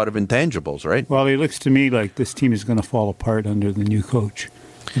is a lot of intangibles, right? Well, it looks to me like this team is going to fall apart under the new coach.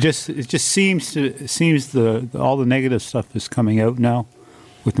 It just seems all the negative stuff is coming out now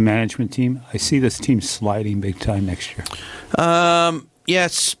with the management team. I see this team sliding big time next year.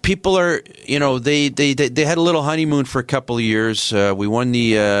 Yes, people are. They had a little honeymoon for a couple of years. We won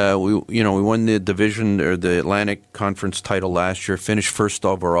the division or the Atlantic Conference title last year. Finished first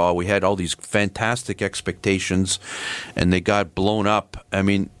overall. We had all these fantastic expectations, and they got blown up. I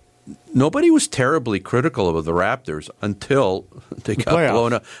mean, nobody was terribly critical of the Raptors until they got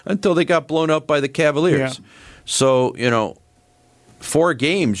blown up. Until they got blown up by the Cavaliers. Yeah. So 4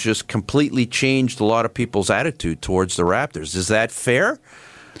 games just completely changed a lot of people's attitude towards the Raptors. Is that fair?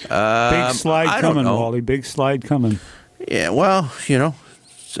 Big slide coming, Wally. Big slide coming. Yeah, well,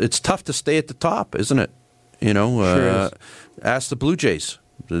 it's tough to stay at the top, isn't it? Sure is. Ask the Blue Jays.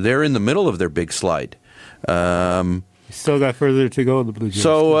 They're in the middle of their big slide. Still got further to go, the Blue Jays.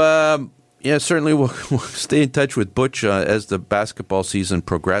 So, certainly we'll stay in touch with Butch as the basketball season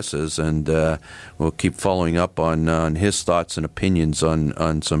progresses, and we'll keep following up on his thoughts and opinions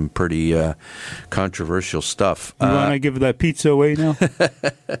on some pretty controversial stuff. You want to give that pizza away now?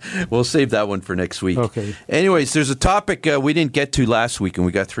 We'll save that one for next week. Okay. Anyways, there's a topic we didn't get to last week, and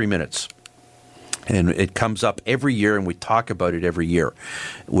we got 3 minutes. And it comes up every year, and we talk about it every year,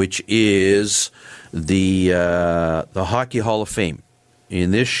 which is the Hockey Hall of Fame. In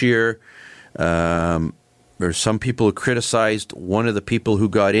this year, there's some people who criticized one of the people who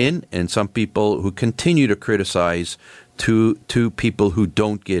got in, and some people who continue to criticize two people who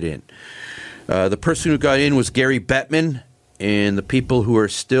don't get in. The person who got in was Gary Bettman, and the people who are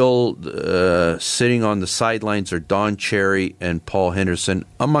still sitting on the sidelines are Don Cherry and Paul Henderson,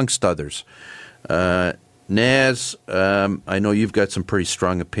 amongst others. Naz, I know you've got some pretty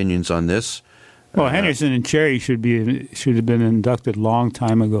strong opinions on this. Well, Henderson and Cherry should have been inducted long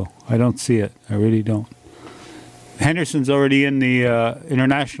time ago. I don't see it. I really don't. Henderson's already in the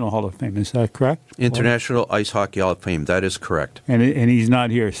International Hall of Fame. Is that correct? International Ice Hockey Hall of Fame. That is correct. And he's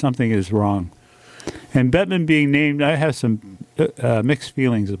not here. Something is wrong. And Bettman being named, I have some mixed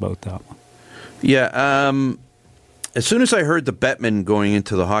feelings about that one. Yeah. As soon as I heard the Bettman going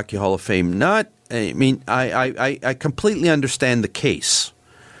into the Hockey Hall of Fame, I completely understand the case.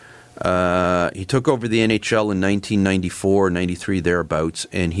 He took over the NHL in 1994, 93, thereabouts,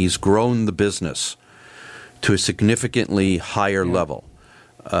 and he's grown the business to a significantly higher level.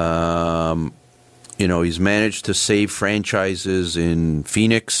 He's managed to save franchises in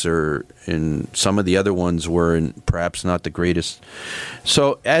Phoenix, or in some of the other ones were perhaps not the greatest.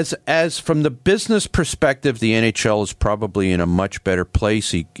 So as from the business perspective, the NHL is probably in a much better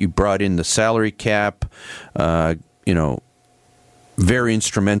place. He brought in the salary cap, very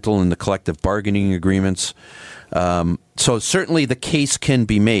instrumental in the collective bargaining agreements. So certainly the case can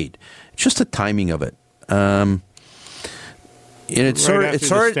be made. It's just the timing of it. It sort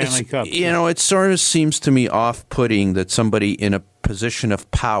of seems to me off-putting that somebody in a position of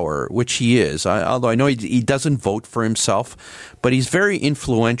power, which he is, although I know he doesn't vote for himself, but he's very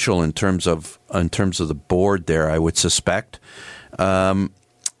influential in terms of the board there, I would suspect. To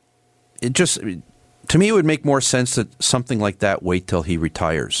me, it would make more sense that something like that wait till he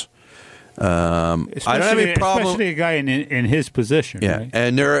retires. I don't have any problem. Especially a guy in his position. Yeah, right?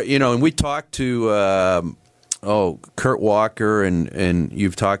 and and we talked to Kurt Walker and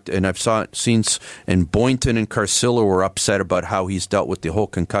you've talked, and I've seen, and Boynton and Carcillo were upset about how he's dealt with the whole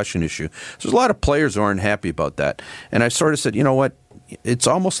concussion issue. So there's a lot of players who aren't happy about that. And I sort of said, you know what? It's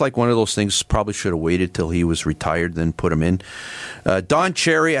almost like one of those things. Probably should have waited till he was retired, then put him in. Don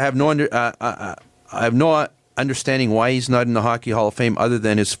Cherry, I have no understanding why he's not in the Hockey Hall of Fame, other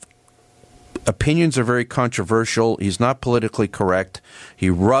than his opinions are very controversial. He's not politically correct. He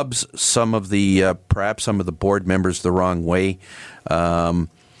rubs perhaps some of the board members the wrong way.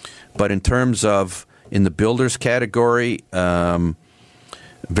 But in terms of in the builders category,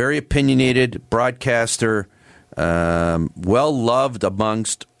 very opinionated broadcaster, well loved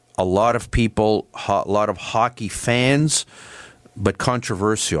amongst a lot of people, a lot of hockey fans, but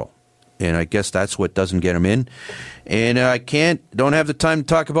controversial. And I guess that's what doesn't get him in. And don't have the time to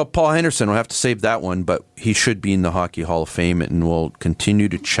talk about Paul Henderson. We'll have to save that one, but he should be in the Hockey Hall of Fame, and we'll continue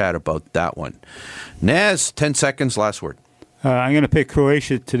to chat about that one. Naz, 10 seconds, last word. I'm going to pick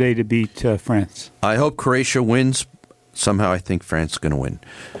Croatia today to beat France. I hope Croatia wins. Somehow I think France is going to win.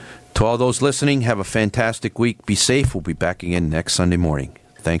 To all those listening, have a fantastic week. Be safe. We'll be back again next Sunday morning.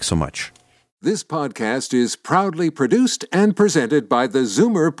 Thanks so much. This podcast is proudly produced and presented by the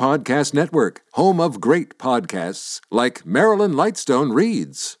Zoomer Podcast Network, home of great podcasts like Marilyn Lightstone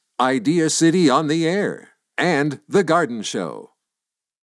Reads, Idea City on the Air, and The Garden Show.